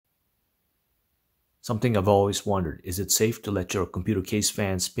Something I've always wondered, is it safe to let your computer case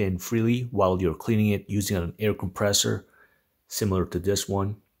fan spin freely while you're cleaning it using an air compressor similar to this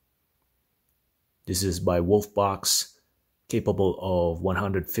one? This is by Wolfbox, capable of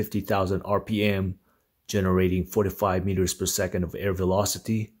 150,000 RPM, generating 45 meters per second of air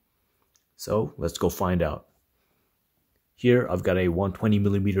velocity. So let's go find out. Here I've got a 120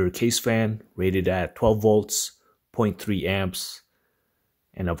 millimeter case fan rated at 12 volts, 0.3 amps,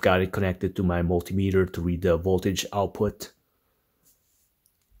 and I've got it connected to my multimeter to read the voltage output.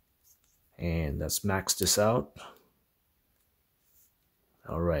 And let's max this out.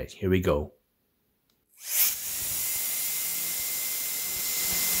 All right, here we go.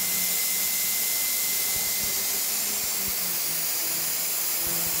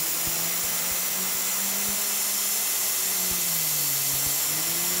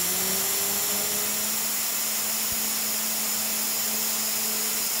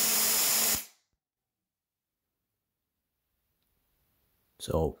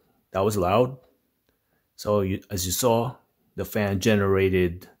 So that was loud. So as you saw, the fan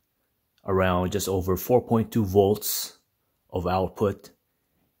generated around just over 4.2 volts of output,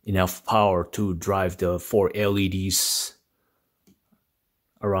 enough power to drive the 4 LEDs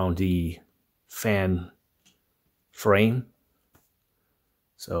around the fan frame.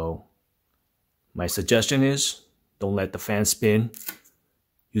 So my suggestion is, don't let the fan spin.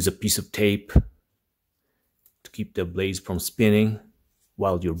 Use a piece of tape to keep the blades from spinning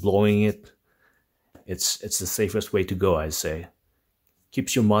while you're blowing it. It's the safest way to go, I say.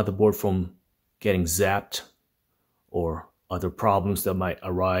 Keeps your motherboard from getting zapped or other problems that might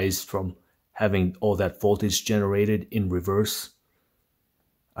arise from having all that voltage generated in reverse.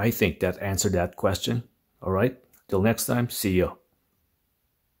 I think that answered that question. All right, till next time, see ya.